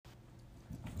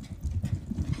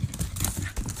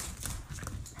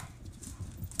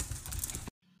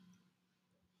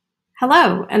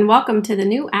Hello, and welcome to the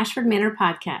new Ashford Manor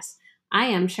podcast. I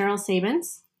am Cheryl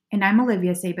Sabins. And I'm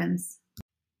Olivia Sabins.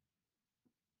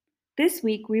 This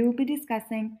week we will be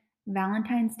discussing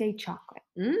Valentine's Day chocolate.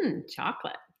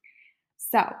 Chocolate.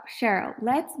 So, Cheryl,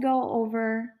 let's go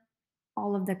over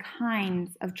all of the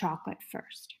kinds of chocolate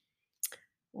first.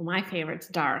 Well, my favorite's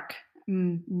dark.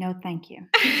 No, thank you.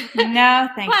 No,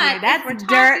 thank you. That's we're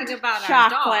dirt talking about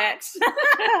chocolate.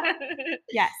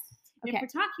 Yes. Okay. Okay. If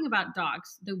we're talking about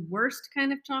dogs, the worst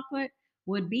kind of chocolate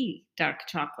would be dark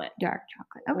chocolate. Dark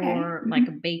chocolate. Okay. Or like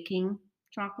a baking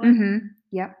chocolate. Mm-hmm.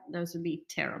 Yep. Those would be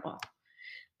terrible.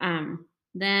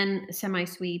 Then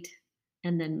semi-sweet,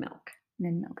 and then milk.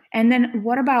 And then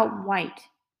what about white?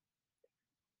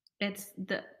 It's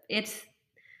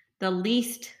the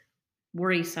least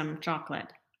worrisome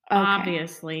chocolate. Okay.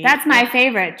 Obviously. That's my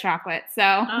favorite chocolate. So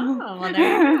well,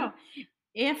 there you go.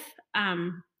 If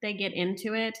they get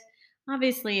into it,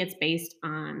 obviously it's based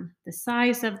on the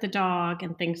size of the dog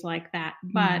and things like that.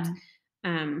 But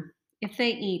if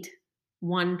they eat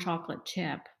one chocolate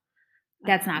chip,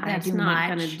 that's not going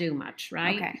to do much,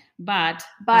 right? Okay. But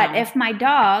if my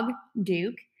dog,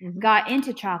 Duke, got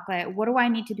into chocolate, what do I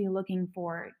need to be looking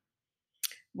for?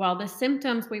 Well, the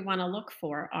symptoms we want to look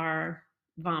for are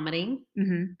vomiting,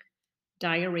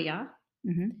 diarrhea,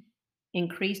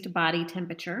 increased body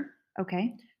temperature,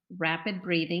 rapid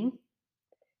breathing,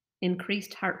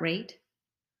 increased heart rate,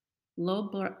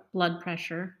 low blood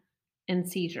pressure, and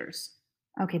seizures.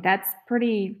 Okay, that's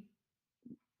pretty...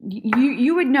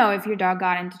 You would know if your dog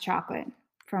got into chocolate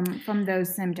from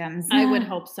those symptoms. I would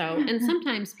hope so. And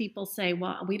sometimes people say,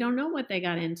 well, we don't know what they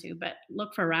got into, but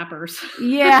look for wrappers.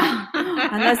 Yeah,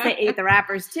 unless they ate the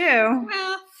wrappers too.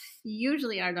 Well,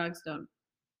 usually our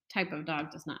type of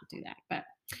dog does not do that. But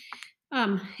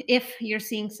if you're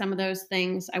seeing some of those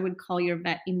things, I would call your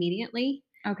vet immediately.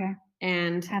 Okay.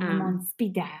 And have them on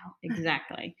speed dial.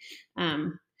 Exactly.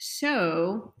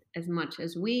 So as much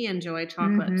as we enjoy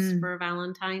chocolates for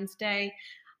Valentine's Day,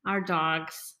 our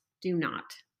dogs do not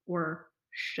or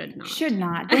should not. Should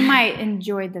not. They might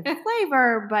enjoy the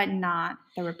flavor, but not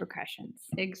the repercussions.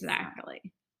 Exactly.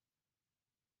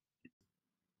 So.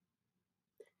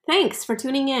 Thanks for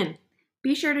tuning in.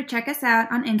 Be sure to check us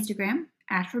out on Instagram,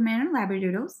 Ashford Manor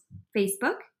Labradoodles,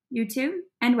 Facebook, YouTube,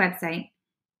 and website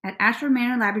at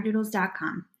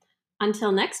ashfordmanorlabradoodles.com.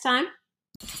 Until next time.